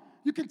wrong.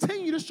 You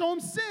continue to show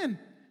them sin.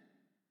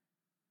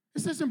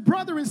 It says, in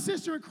brother and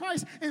sister in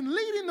Christ, and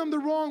leading them the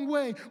wrong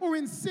way or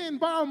in sin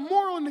by our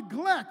moral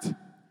neglect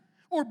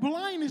or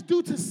blindness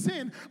due to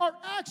sin, our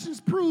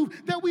actions prove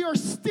that we are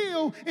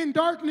still in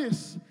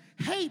darkness.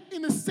 Hate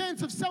in the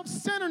sense of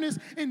self-centeredness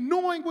and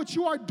knowing what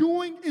you are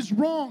doing is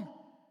wrong.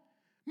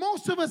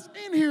 Most of us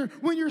in here,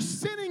 when you're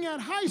sitting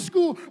at high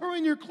school or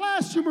in your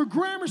classroom or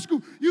grammar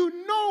school,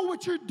 you know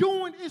what you're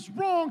doing is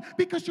wrong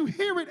because you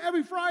hear it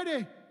every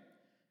Friday.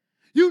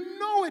 You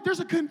know it. There's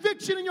a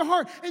conviction in your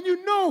heart, and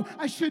you know,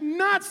 I should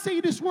not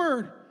say this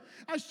word.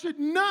 I should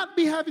not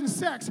be having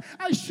sex.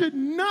 I should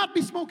not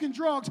be smoking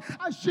drugs.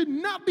 I should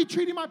not be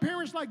treating my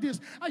parents like this.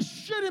 I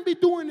shouldn't be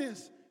doing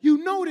this. You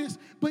know this,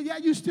 but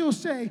yet you still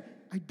say,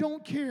 I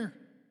don't care.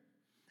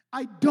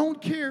 I don't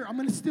care. I'm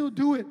going to still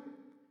do it.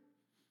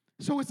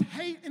 So it's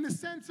hate in the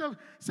sense of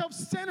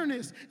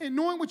self-centeredness and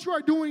knowing what you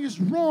are doing is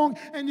wrong,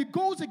 and it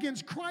goes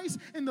against Christ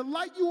and the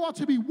light you ought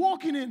to be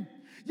walking in.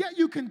 Yet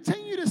you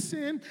continue to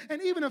sin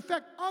and even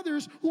affect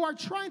others who are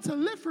trying to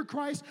live for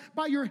Christ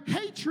by your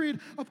hatred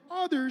of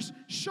others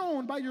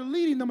shown by your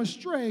leading them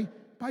astray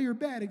by your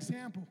bad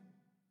example.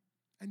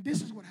 And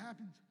this is what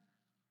happens.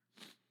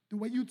 The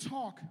way you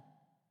talk,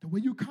 the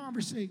way you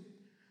conversate,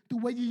 the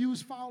way you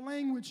use foul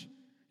language,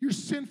 your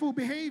sinful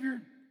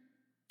behavior,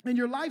 and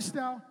your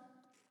lifestyle,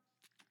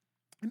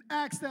 and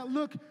acts that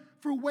look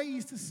for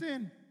ways to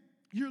sin.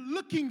 You're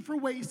looking for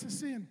ways to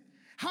sin.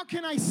 How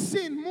can I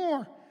sin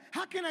more?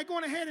 How can I go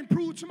ahead and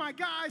prove to my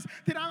guys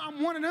that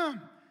I'm one of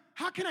them?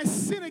 How can I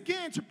sin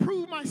again to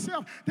prove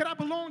myself that I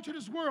belong to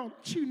this world?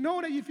 Don't you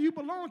know that if you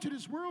belong to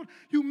this world,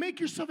 you make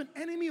yourself an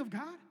enemy of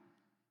God?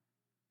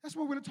 That's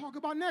what we're going to talk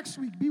about next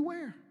week.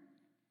 Beware.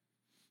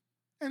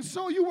 And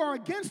so you are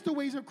against the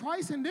ways of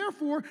Christ, and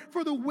therefore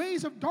for the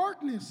ways of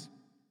darkness,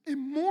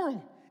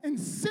 immoral, and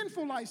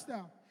sinful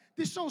lifestyle.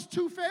 This shows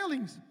two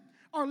failings.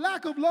 Our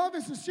lack of love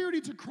and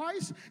sincerity to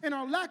Christ, and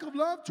our lack of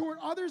love toward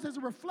others as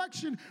a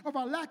reflection of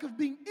our lack of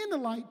being in the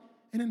light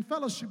and in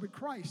fellowship with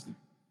Christ.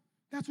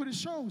 That's what it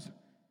shows.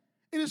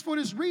 It is for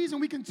this reason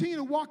we continue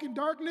to walk in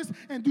darkness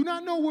and do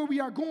not know where we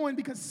are going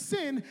because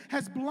sin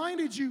has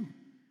blinded you.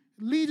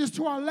 It leads us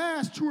to our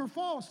last, true or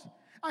false.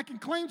 I can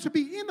claim to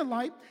be in the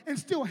light and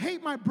still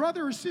hate my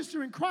brother or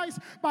sister in Christ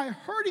by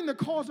hurting the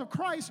cause of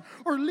Christ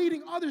or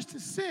leading others to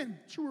sin.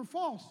 True or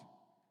false?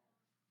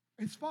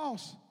 It's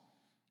false.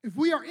 If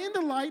we are in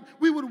the light,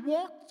 we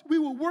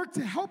will work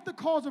to help the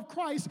cause of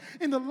Christ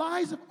in the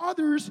lives of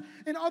others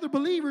and other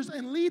believers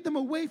and lead them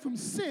away from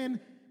sin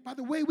by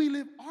the way we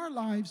live our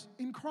lives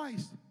in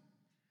Christ.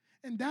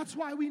 And that's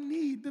why we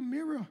need the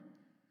mirror.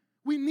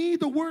 We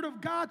need the Word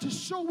of God to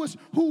show us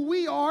who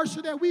we are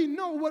so that we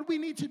know what we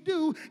need to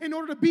do in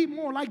order to be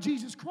more like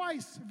Jesus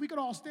Christ. If we could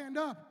all stand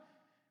up.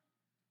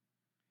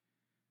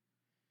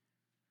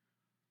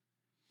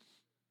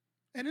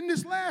 And in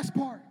this last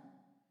part,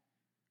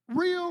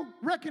 real,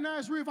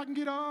 recognize real. If I can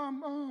get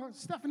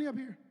Stephanie up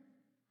here.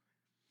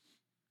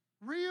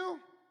 Real,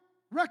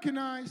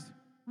 recognized,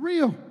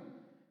 real.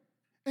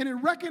 And it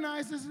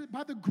recognizes it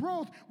by the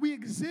growth we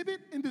exhibit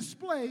and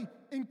display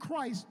in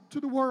Christ to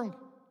the world.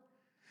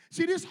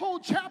 See, this whole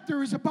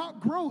chapter is about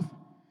growth.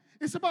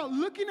 It's about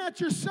looking at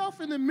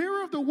yourself in the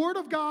mirror of the Word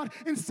of God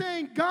and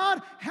saying,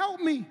 God, help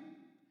me.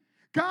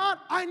 God,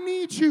 I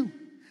need you.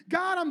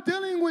 God, I'm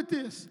dealing with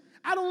this.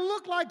 I don't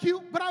look like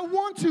you, but I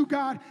want to,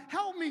 God.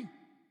 Help me.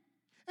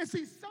 And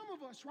see, some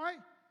of us, right?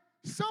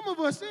 Some of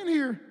us in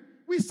here,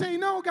 we say,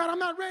 no, God, I'm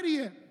not ready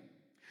yet.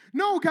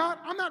 No, God,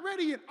 I'm not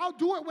ready yet. I'll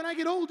do it when I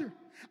get older.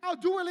 I'll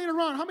do it later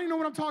on. How many know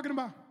what I'm talking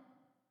about?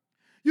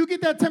 You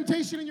get that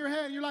temptation in your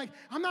head, and you're like,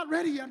 I'm not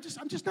ready yet.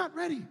 I'm just not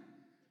ready.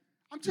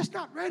 I'm just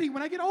not ready.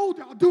 When I get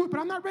older, I'll do it, but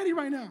I'm not ready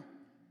right now.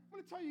 I'm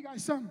going to tell you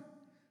guys something.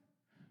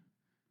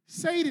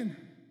 Satan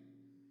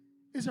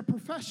is a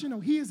professional.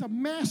 He is a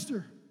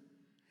master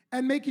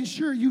at making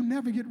sure you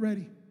never get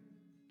ready.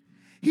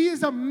 He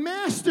is a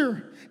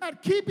master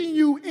at keeping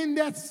you in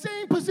that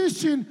same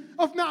position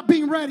of not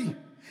being ready.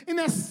 In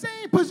that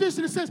same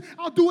position that says,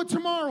 I'll do it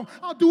tomorrow.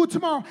 I'll do it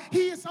tomorrow.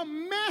 He is a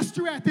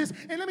master at this.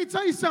 And let me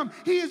tell you something.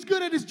 He is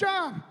good at his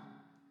job.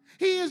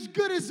 He is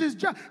good at his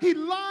job. He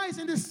lies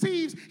and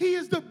deceives. He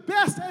is the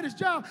best at his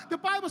job. The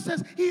Bible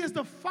says he is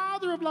the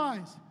father of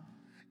lies.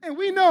 And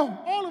we know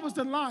all of us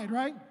that lied,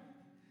 right?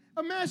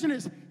 Imagine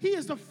this. He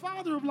is the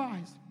father of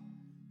lies.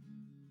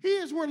 He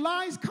is where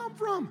lies come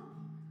from.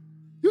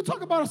 You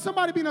talk about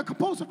somebody being a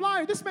compulsive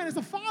liar. This man is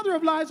the father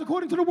of lies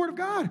according to the Word of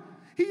God.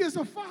 He is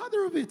the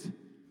father of it.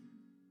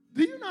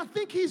 Do you not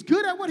think he's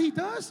good at what he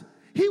does?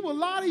 He will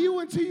lie to you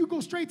until you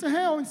go straight to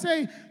hell and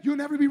say, you'll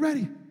never be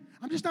ready.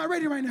 I'm just not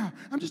ready right now.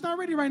 I'm just not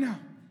ready right now.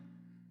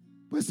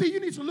 But see,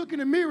 you need to look in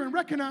the mirror and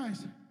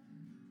recognize,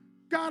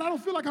 God, I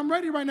don't feel like I'm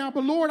ready right now,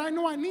 but Lord, I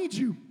know I need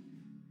you.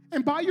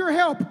 And by your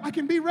help, I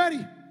can be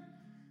ready.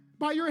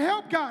 By your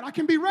help, God, I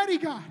can be ready,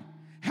 God.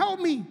 Help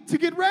me to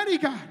get ready,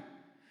 God.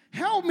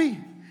 Help me.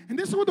 And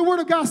this is what the Word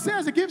of God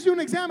says. It gives you an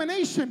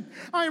examination.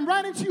 I am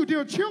writing to you,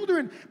 dear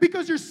children,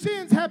 because your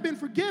sins have been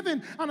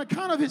forgiven on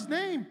account of His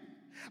name.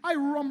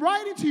 I'm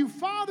writing to you,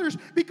 fathers,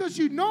 because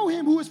you know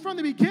Him who is from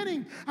the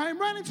beginning. I am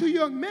writing to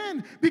you, young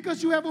men,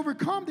 because you have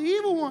overcome the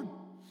evil one.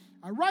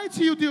 I write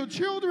to you, dear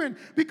children,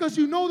 because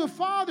you know the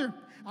Father.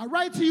 I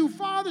write to you,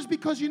 fathers,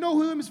 because you know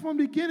who is from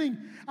the beginning.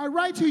 I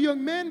write to you,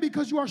 young men,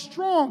 because you are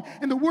strong,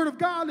 and the Word of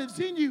God lives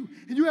in you,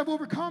 and you have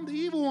overcome the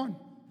evil one.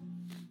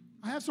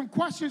 I have some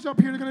questions up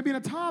here. They're going to be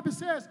in the top. It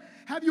says,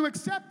 have you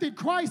accepted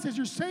Christ as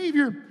your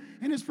Savior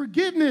and His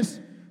forgiveness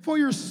for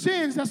your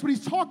sins? That's what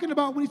he's talking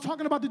about when he's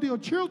talking about the dear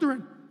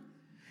children.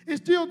 It's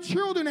dear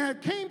children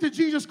that came to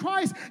Jesus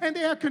Christ and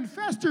they had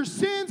confessed their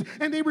sins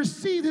and they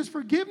received His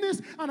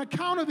forgiveness on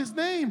account of His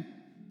name.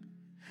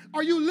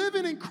 Are you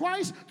living in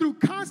Christ through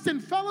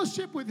constant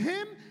fellowship with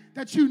Him,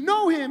 that you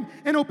know Him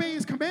and obey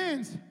His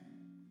commands?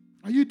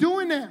 Are you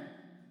doing that?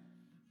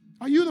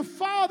 Are you the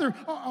father,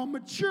 a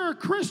mature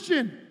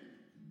Christian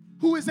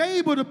who is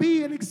able to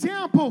be an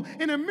example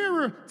and a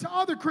mirror to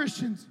other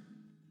Christians?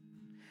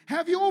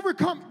 Have you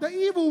overcome the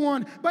evil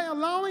one by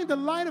allowing the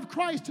light of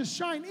Christ to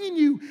shine in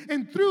you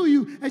and through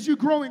you as you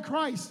grow in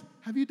Christ?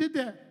 Have you did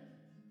that?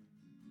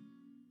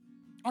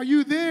 Are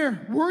you there?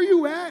 Where are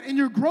you at in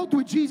your growth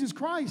with Jesus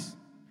Christ?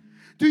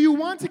 Do you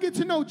want to get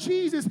to know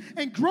Jesus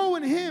and grow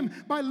in Him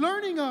by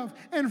learning of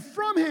and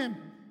from Him?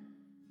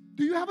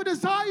 Do you have a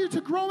desire to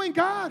grow in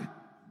God?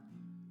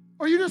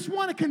 Or you just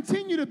want to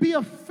continue to be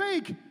a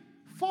fake,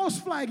 false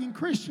flagging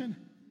Christian?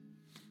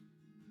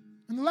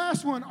 And the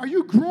last one, are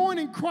you growing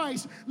in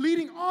Christ,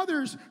 leading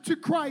others to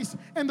Christ,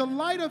 and the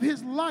light of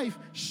His life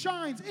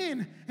shines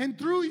in and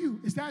through you?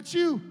 Is that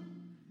you?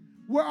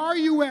 Where are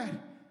you at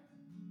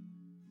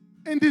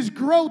in this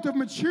growth of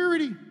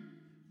maturity?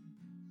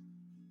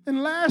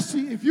 And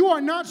lastly, if you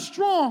are not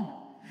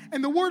strong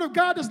and the Word of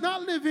God does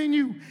not live in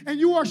you and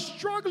you are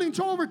struggling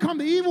to overcome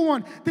the evil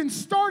one, then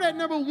start at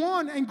number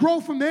 1 and grow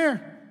from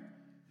there.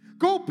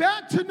 Go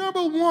back to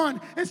number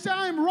 1 and say,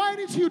 I am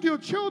writing to you, dear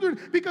children,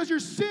 because your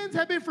sins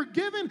have been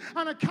forgiven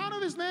on account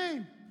of His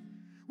name.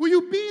 Will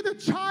you be the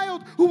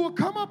child who will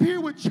come up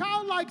here with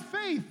childlike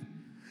faith?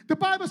 The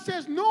Bible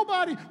says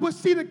nobody will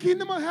see the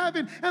kingdom of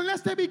heaven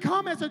unless they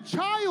become as a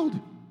child.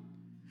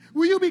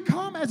 Will you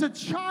become as a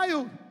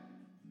child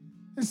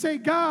and say,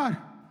 God,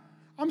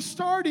 I'm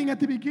starting at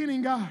the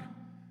beginning, God.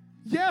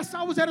 Yes,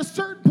 I was at a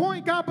certain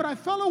point, God, but I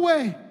fell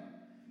away.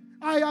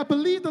 I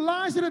believe the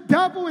lies of the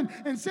devil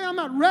and say I'm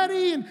not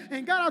ready,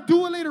 and God, I'll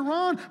do it later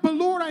on. But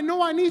Lord, I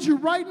know I need you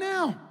right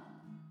now.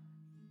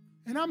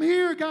 And I'm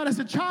here, God, as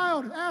a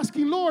child,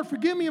 asking, Lord,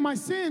 forgive me of my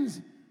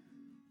sins.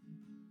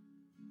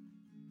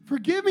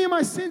 Forgive me of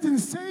my sins and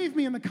save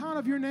me in the count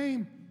of your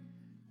name.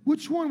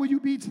 Which one will you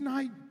be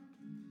tonight?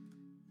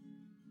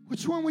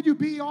 Which one would you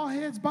be? All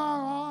heads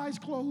bowed, all eyes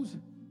closed.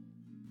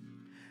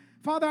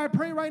 Father, I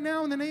pray right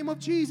now in the name of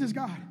Jesus,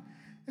 God,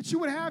 that you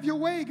would have your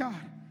way, God.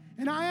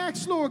 And I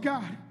ask, Lord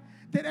God,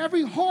 that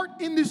every heart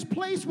in this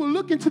place will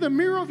look into the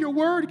mirror of your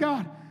word,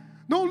 God.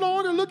 No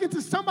longer looking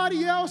to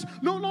somebody else,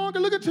 no longer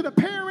looking to the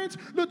parents,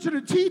 look to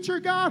the teacher,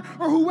 God,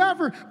 or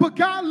whoever, but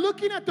God,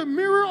 looking at the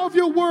mirror of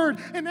your word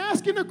and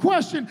asking the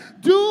question,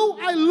 do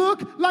I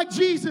look like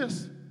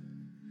Jesus?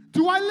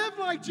 Do I live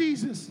like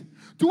Jesus?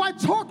 Do I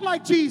talk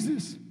like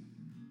Jesus?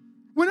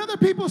 When other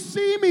people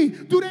see me,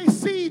 do they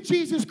see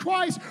Jesus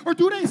Christ, or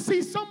do they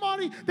see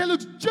somebody that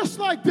looks just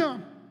like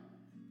them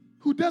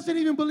who doesn't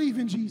even believe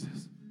in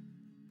Jesus?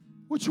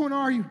 Which one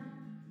are you?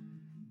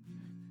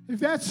 If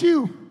that's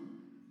you,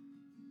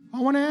 I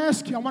want to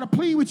ask you, I want to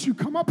plead with you,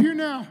 come up here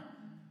now.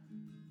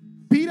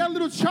 Be that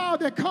little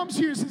child that comes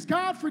here and says,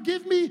 God,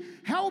 forgive me,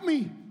 help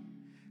me,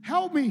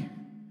 help me.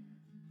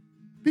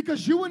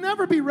 Because you will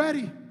never be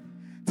ready.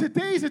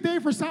 Today's a day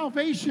for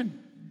salvation.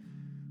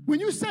 When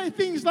you say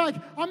things like,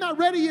 I'm not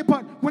ready yet,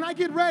 but when I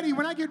get ready,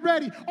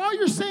 all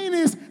you're saying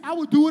is, I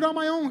will do it on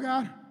my own,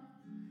 God.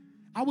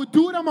 I will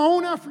do it on my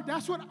own effort.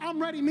 That's what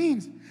I'm ready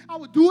means. I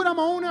will do it on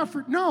my own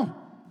effort. No.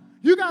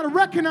 You got to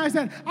recognize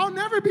that I'll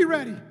never be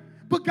ready.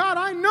 But God,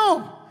 I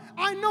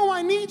know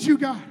I need you,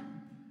 God.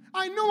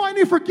 I know I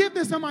need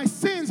forgiveness of my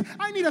sins.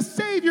 I need a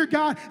Savior,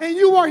 God, and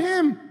you are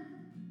Him.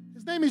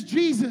 His name is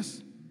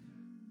Jesus.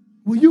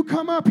 Will you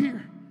come up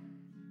here?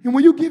 And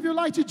will you give your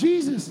life to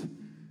Jesus?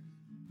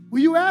 Will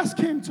you ask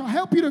Him to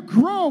help you to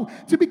grow,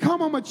 to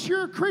become a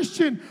mature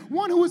Christian,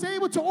 one who is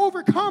able to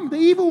overcome the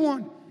evil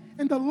one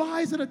and the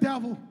lies of the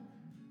devil?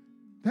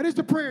 That is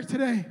the prayer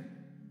today.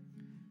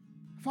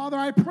 Father,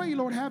 I pray,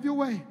 Lord, have your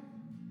way.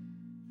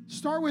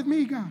 Start with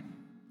me, God.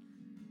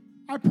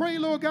 I pray,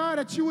 Lord God,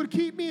 that you would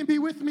keep me and be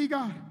with me,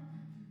 God.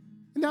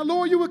 And that,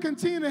 Lord, you would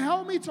continue to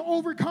help me to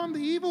overcome the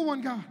evil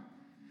one, God.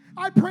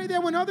 I pray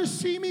that when others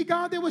see me,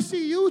 God, they will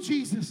see you,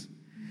 Jesus.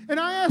 And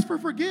I ask for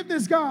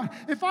forgiveness, God,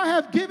 if I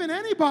have given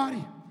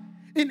anybody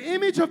an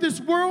image of this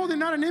world and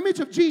not an image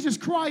of Jesus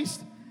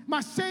Christ,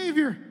 my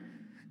Savior.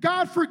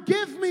 God,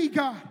 forgive me,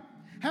 God.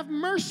 Have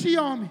mercy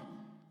on me.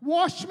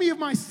 Wash me of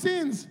my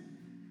sins.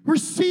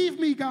 Receive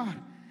me, God,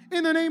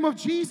 in the name of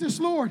Jesus,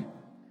 Lord.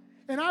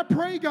 And I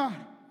pray, God,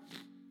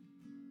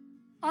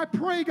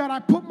 I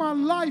put my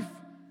life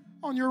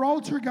on your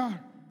altar, God.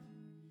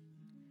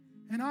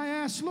 And I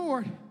ask,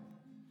 Lord,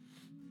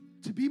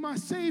 to be my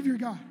Savior,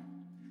 God.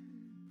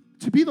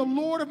 To be the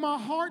Lord of my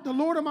heart, the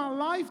Lord of my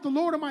life, the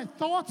Lord of my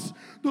thoughts,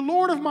 the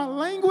Lord of my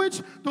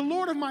language, the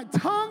Lord of my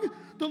tongue,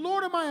 the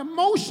Lord of my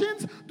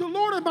emotions, the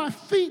Lord of my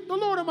feet, the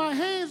Lord of my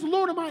hands, the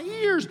Lord of my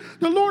ears,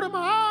 the Lord of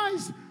my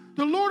eyes,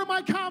 the Lord of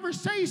my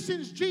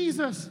conversations,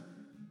 Jesus.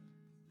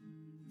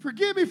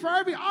 Forgive me for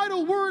every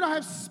idle word I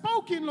have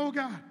spoken, Lord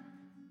God.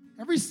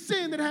 Every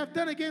sin that I have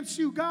done against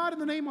you, God, in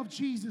the name of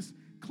Jesus.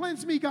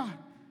 Cleanse me, God.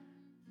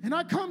 And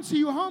I come to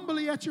you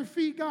humbly at your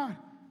feet, God.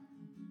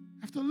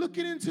 After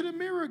looking into the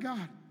mirror,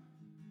 God,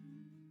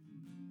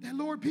 that,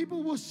 Lord,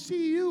 people will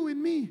see you in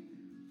me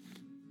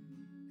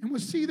and will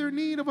see their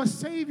need of a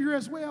Savior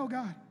as well,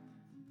 God.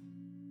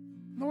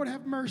 Lord,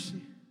 have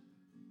mercy.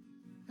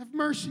 Have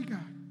mercy,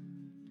 God.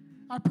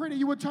 I pray that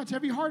you would touch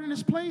every heart in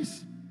this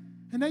place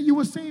and that you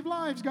would save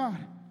lives, God.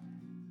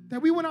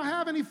 That we will not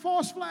have any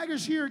false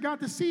flaggers here,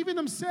 God, deceiving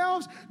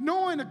themselves,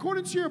 knowing,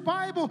 according to your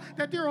Bible,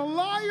 that they're a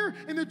liar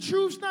and the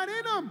truth's not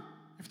in them.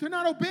 If they're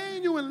not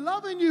obeying you and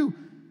loving you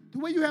the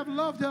way you have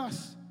loved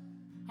us,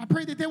 I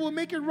pray that they will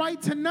make it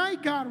right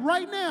tonight, God,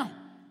 right now.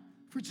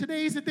 For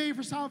today is the day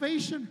for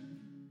salvation.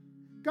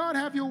 God,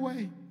 have your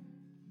way.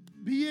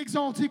 Be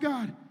exalted,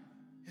 God,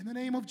 in the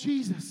name of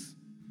Jesus.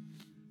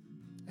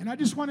 And I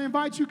just want to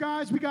invite you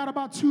guys, we got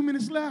about 2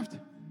 minutes left.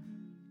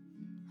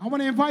 I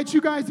want to invite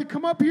you guys to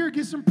come up here,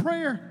 get some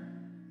prayer.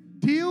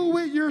 Deal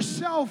with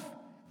yourself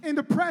in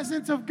the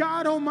presence of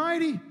God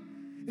Almighty.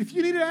 If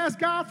you need to ask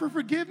God for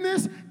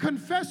forgiveness,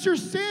 confess your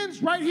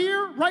sins right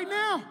here, right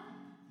now.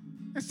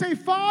 And say,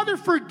 Father,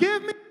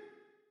 forgive me.